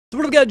So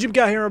what have we got, Jim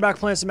Guy here, we're back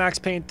playing some Max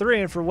Payne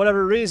 3, and for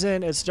whatever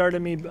reason, it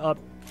started me up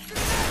in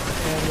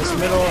this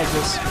middle of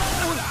this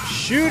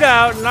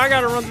shootout, and I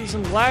gotta run through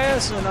some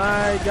glass, and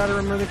I gotta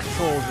remember the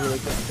controls really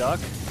quick. Duck.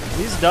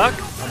 Please duck.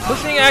 I'm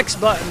pushing X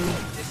button.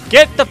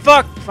 Get the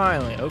fuck!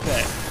 Finally,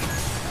 okay.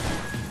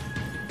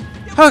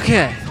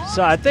 Okay,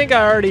 so I think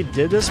I already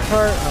did this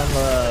part on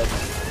the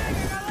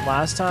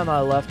last time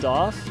I left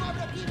off.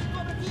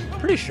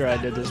 Pretty sure I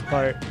did this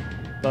part.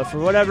 But for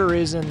whatever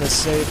reason, the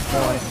save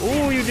point...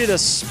 Ooh, you did a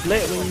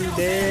split when you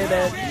did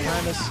that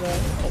kind of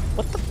stuff. Oh,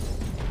 what the...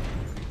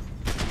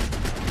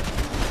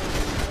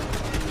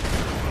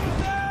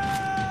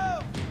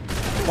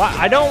 Why?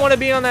 I don't want to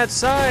be on that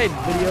side,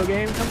 video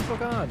game. Come the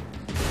fuck on.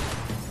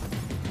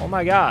 Oh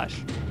my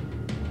gosh.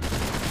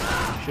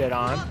 Shit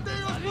on.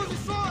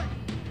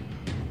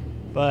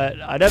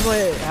 But I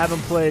definitely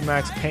haven't played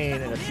Max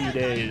Payne in a few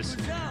days.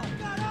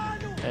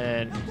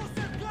 And...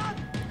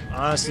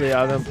 honestly,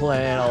 I've been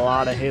playing a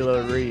lot of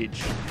Halo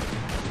Reach.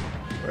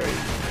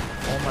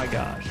 Oh my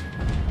gosh.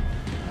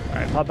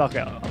 Alright, pop back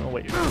out. I'm gonna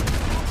wait. I've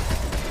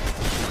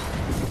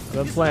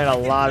been playing a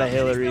lot of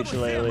Halo Reach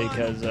lately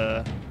because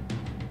I'm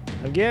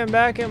getting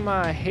back in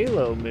my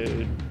Halo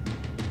mood.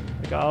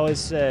 Like I always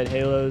said,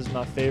 Halo is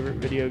my favorite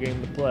video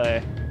game to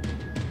play.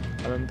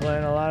 I've been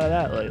playing a lot of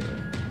that lately.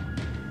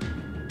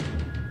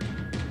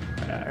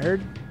 I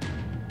heard.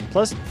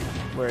 Plus,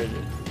 where is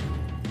it?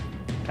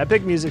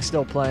 Epic music's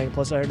still playing,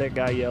 plus I heard that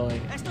guy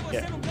yelling.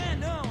 Yeah.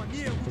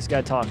 This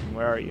guy talking,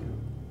 where are you?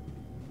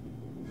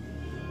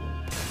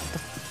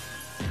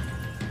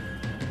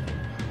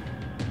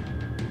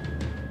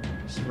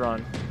 Just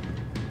run.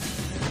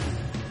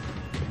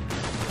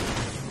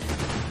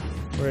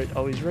 Where?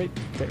 Oh, he's right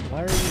there.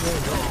 Why are you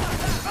right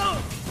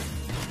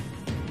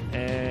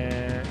there?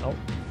 And... oh.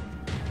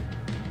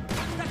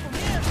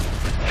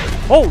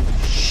 Oh,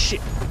 shit!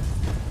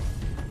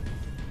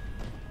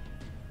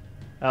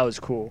 That was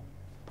cool.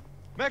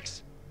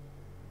 Max!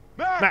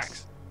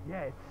 Max!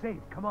 Yeah, it's safe.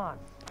 Come on.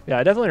 Yeah,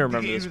 I definitely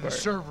remember this the part.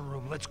 server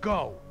room. Let's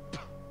go.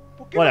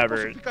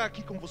 Whatever.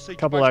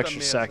 Couple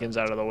extra seconds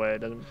out of the way.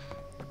 Doesn't...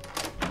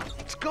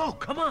 Let's go.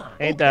 Come on.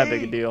 Ain't that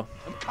big a deal.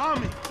 I'm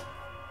coming.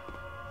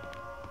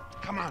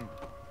 Come on.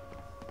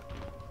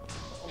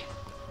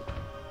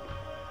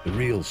 The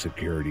real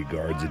security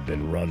guards had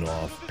been run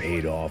off,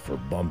 paid off, or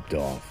bumped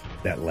off.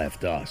 That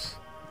left us.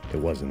 It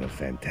wasn't a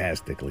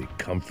fantastically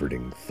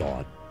comforting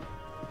thought.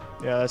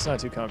 Yeah, that's not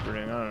too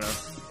comforting. I don't know.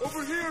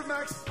 Over here,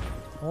 Max.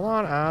 Hold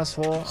on,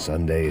 asshole.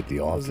 Sunday at the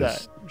office.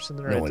 What's that? There's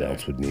something right no one there.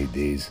 else would need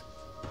these.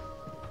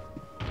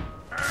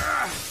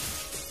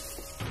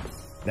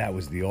 That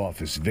was the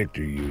office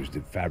Victor used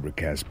at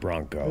Fabricas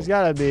Bronco. There's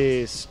gotta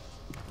be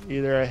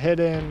either a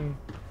hidden...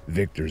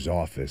 Victor's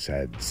office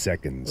had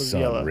Second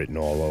Son yellow? written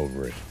all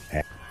over it.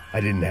 I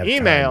didn't have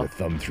Email. time to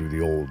thumb through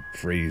the old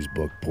phrase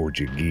book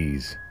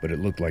Portuguese, but it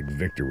looked like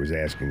Victor was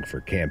asking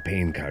for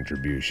campaign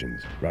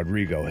contributions.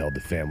 Rodrigo held the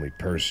family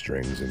purse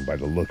strings, and by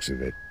the looks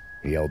of it,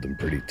 he held them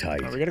pretty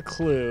tight. Oh, we got a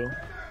clue.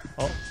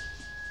 Oh.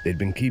 They'd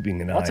been keeping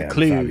an Lots eye of on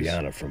clues.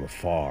 Fabiana from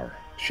afar.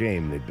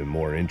 Shame they'd been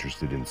more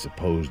interested in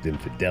supposed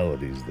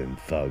infidelities than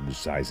thugs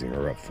sizing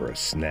her up for a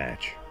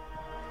snatch.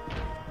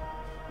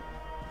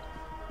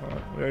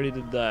 Oh, we already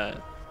did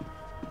that.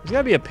 There's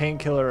gotta be a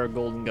painkiller or a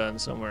golden gun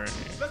somewhere in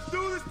here. Let's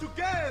do this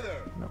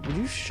together. No, would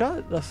you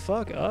shut the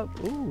fuck up?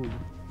 Ooh.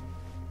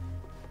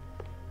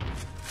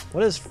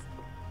 What is...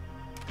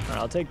 Alright,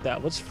 I'll take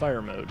that. What's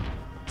fire mode?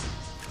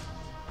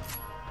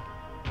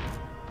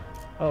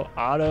 Oh,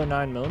 auto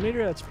 9mm?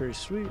 That's pretty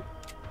sweet.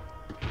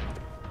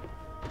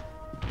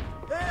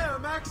 There,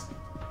 Max.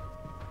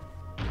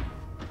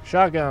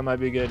 Shotgun might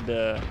be good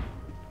to...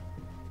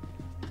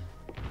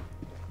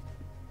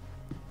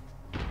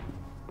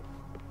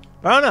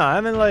 I don't know.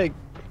 I'm in like...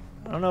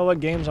 I don't know what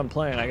games I'm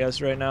playing. I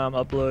guess right now I'm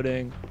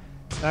uploading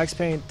Max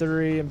Payne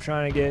 3. I'm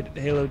trying to get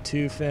Halo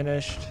 2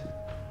 finished.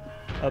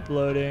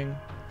 Uploading.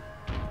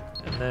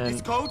 And then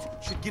This code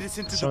should get us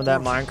into some of that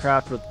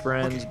Minecraft with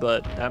friends,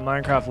 but that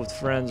Minecraft with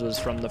friends was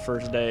from the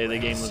first day the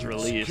game was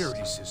released.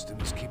 Security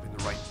system is keeping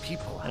the right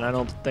people. And I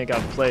don't think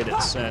I've played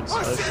it since.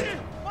 Okay.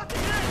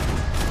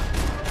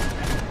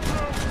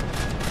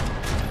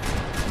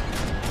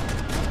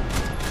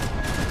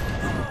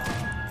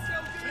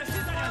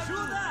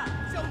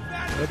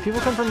 Did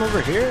people come from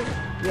over here?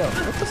 Yo,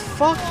 what the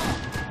fuck?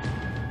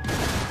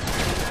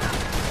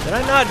 Did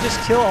I not just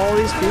kill all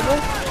these people?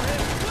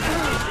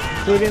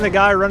 Including the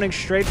guy running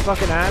straight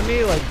fucking at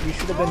me? Like, you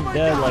should have been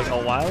dead like a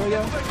while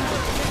ago.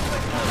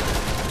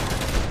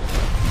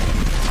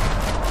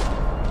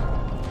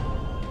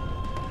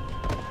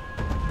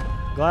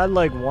 Glad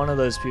like one of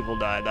those people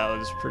died. That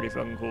was pretty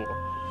fucking cool.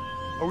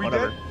 Are we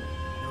Whatever. dead?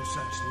 No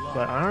such luck.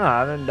 But I don't know, I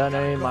haven't done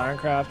any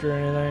Minecraft or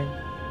anything.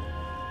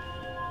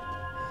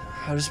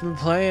 I've just been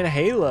playing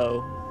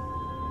Halo.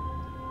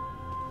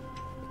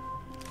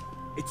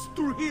 It's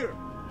through here.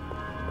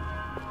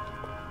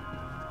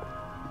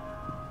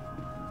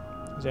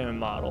 Examine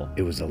model.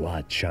 It was a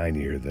lot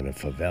shinier than a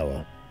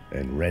favela,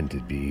 and rent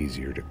would be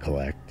easier to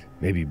collect.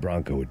 Maybe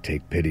Bronco would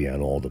take pity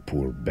on all the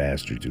poor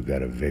bastards who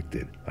got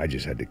evicted. I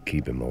just had to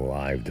keep him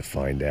alive to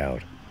find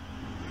out.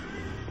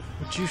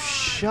 Would you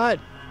shut?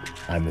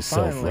 I'm a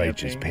Finally,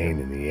 self-righteous I think. pain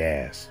in the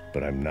ass,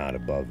 but I'm not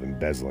above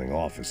embezzling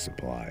office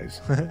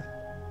supplies.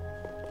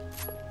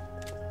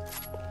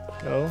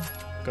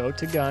 Go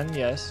to gun,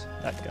 yes,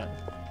 that gun.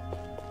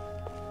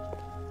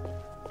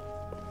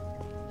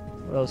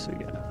 What else we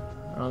got?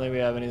 I don't think we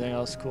have anything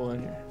else cool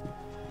in here.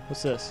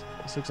 What's this?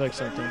 This looks like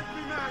something.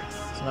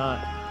 It's not.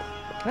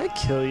 Can I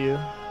kill you?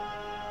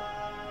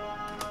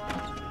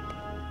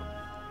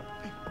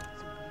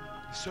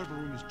 The server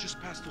room is just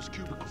past those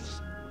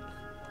cubicles.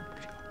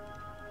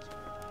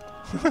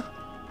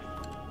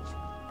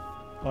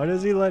 Why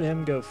does he let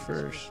him go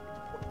first?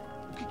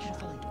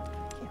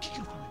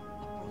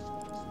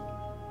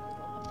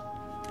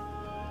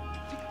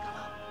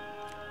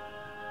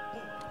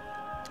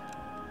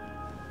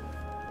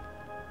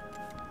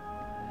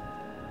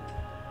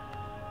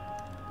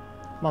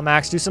 Come on,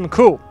 Max, do something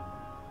cool.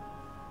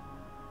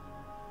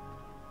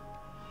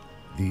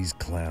 These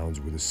clowns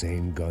were the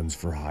same guns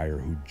for hire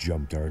who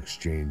jumped our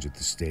exchange at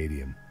the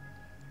stadium.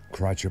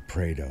 Crotcha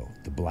Prado,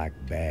 the Black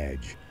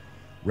Badge.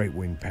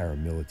 Right-wing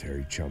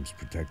paramilitary chumps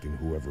protecting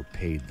whoever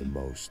paid the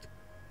most.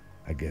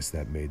 I guess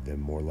that made them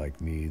more like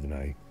me than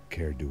I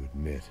cared to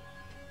admit.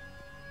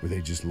 Were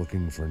they just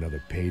looking for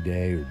another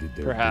payday, or did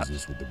their Perhaps.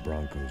 business with the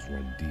Broncos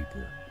run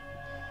deeper?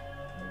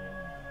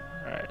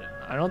 Alright,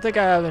 I don't think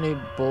I have any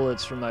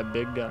bullets for my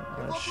big gun.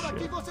 Oh,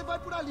 shit.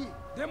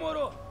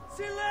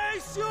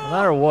 No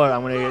matter what,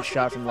 I'm gonna get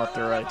shot from left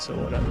or right, so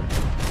whatever.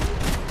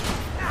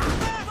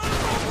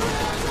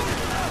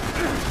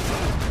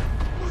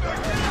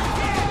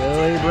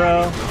 Really,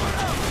 bro?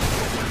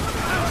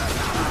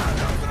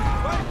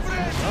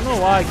 I don't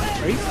know why.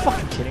 Are you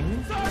fucking kidding me?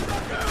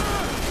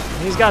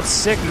 He's got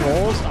sick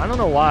rolls. I don't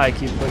know why I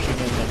keep pushing in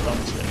the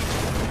thumbstick.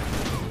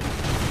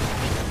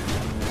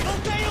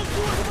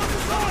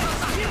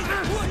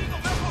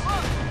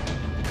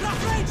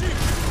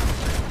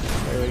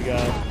 There we go.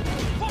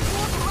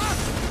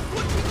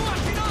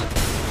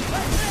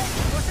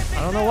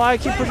 I don't know why I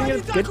keep pushing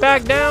it. Get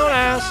back down,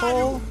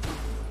 asshole.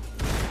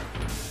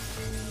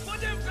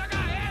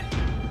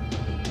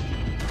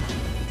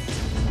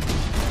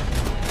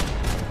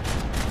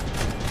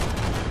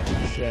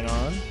 Shit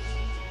on.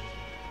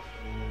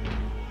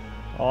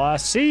 Oh, I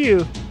see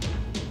you.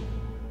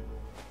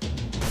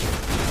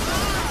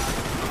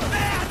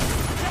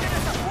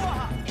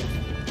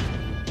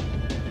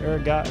 You're a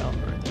guy. Oh,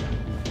 right there.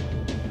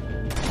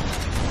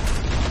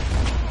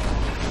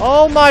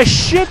 Oh my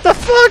shit, the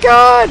fuck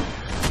on!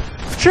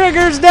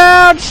 Triggers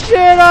down, shit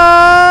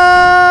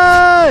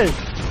on!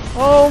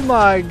 Oh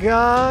my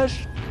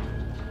gosh.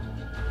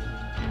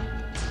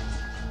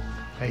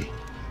 Hey,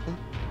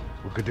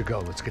 we're good to go.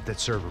 Let's get that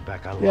server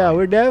back online. Yeah,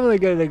 we're definitely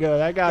good to go.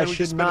 That guy Yeah, we should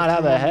just spent not a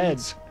have few a more head.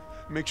 minutes.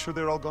 Make sure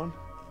they're all gone.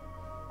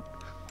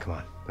 Come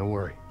on, don't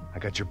worry. I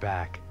got your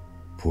back.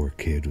 Poor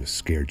kid was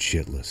scared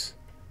shitless,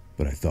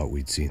 but I thought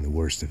we'd seen the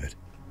worst of it.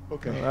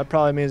 Okay. Well, that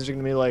probably means there's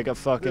gonna be like a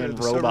fucking Yeah,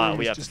 the server robot room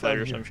we is have to just fight down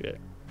or here. some shit.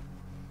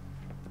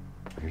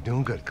 You're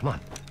doing good. Come on.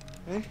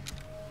 Hey,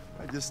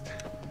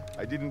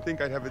 I didn't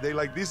think I'd have a day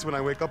like this when I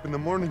wake up in the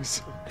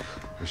mornings.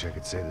 Wish I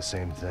could say the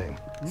same thing.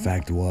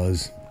 Fact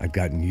was, I'd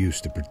gotten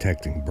used to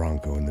protecting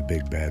Bronco in the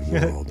big bad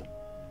world.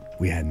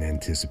 We hadn't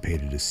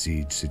anticipated a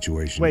siege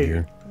situation Wait.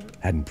 here,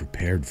 hadn't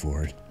prepared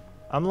for it.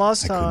 I'm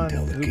lost I couldn't on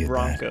tell the who kid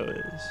Bronco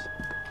is.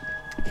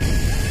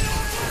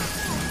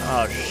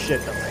 Oh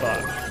shit, the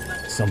fuck.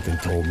 Something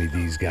told me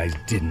these guys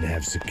didn't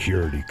have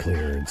security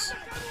clearance.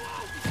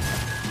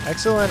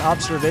 Excellent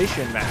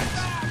observation, Max.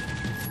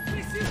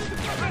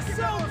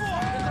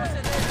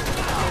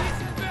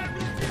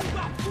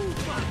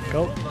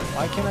 Go.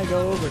 Why can't I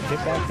go over?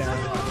 Get back down.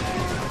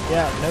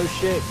 Yeah, no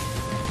shit.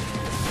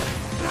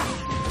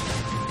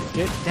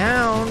 Get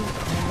down.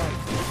 Oh my.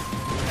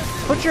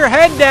 Put your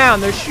head down.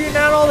 They're shooting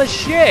out all the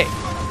shit.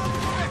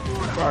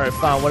 Alright,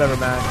 fine. Whatever,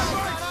 Max.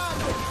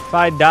 If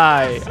I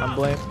die, I'm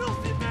blamed.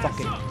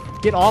 Fucking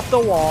get off the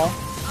wall.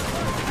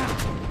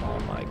 Oh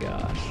my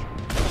gosh.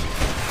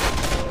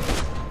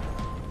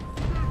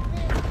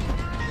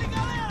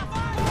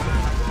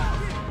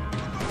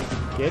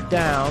 Get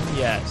down,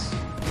 yes.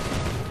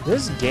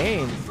 This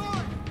game. Too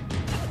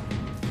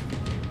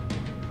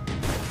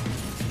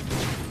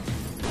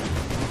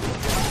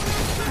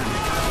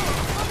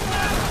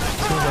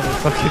many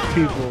fucking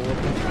people. What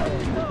the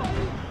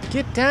fuck?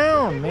 Get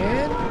down,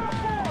 man.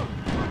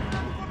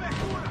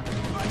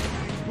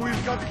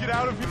 We've got to get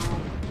out of here.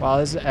 Wow,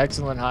 this is an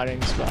excellent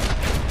hiding spot.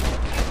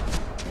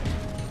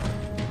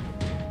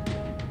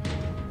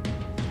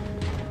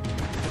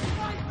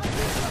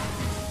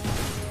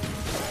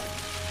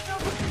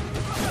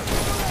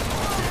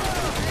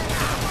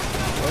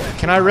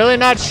 Can I really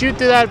not shoot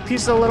through that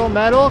piece of little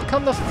metal?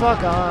 Come the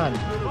fuck on.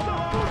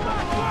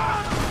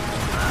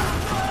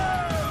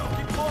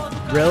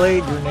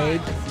 Really?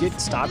 Grenade?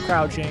 Stop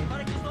crouching.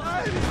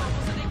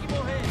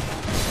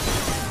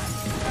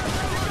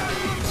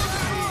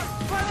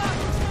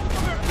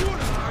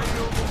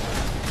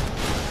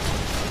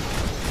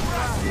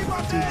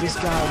 Dude, this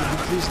guy, would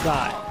you please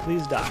die?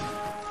 Please die.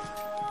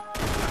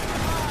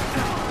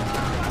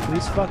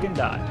 Please fucking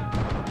die.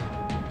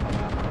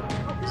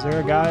 Is there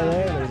a guy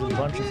there? There's a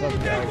bunch of fucking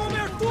guys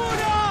there.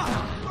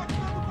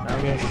 Now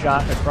I'm getting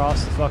shot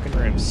across the fucking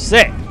room.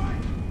 Sick!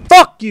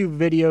 Fuck you,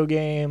 video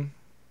game!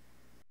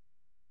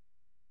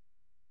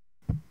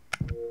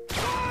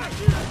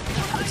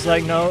 It's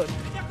like, no...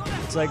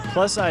 It's like,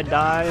 plus I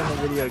die in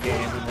the video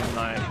game, and then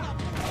my...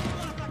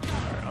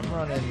 Alright, I'm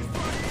running...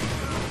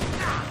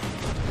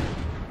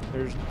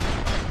 There's...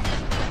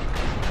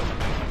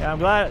 Yeah, I'm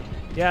glad...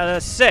 Yeah,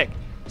 that's sick!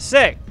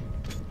 Sick!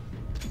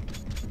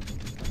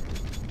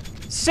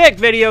 Sick,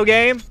 video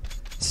game!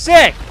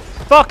 Sick!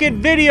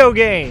 Fucking video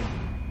game!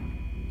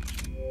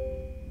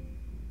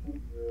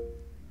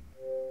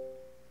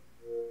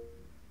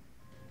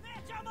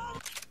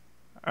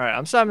 Alright,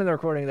 I'm stopping the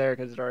recording there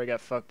because it already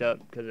got fucked up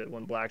because it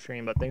went black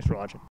screen, but thanks for watching.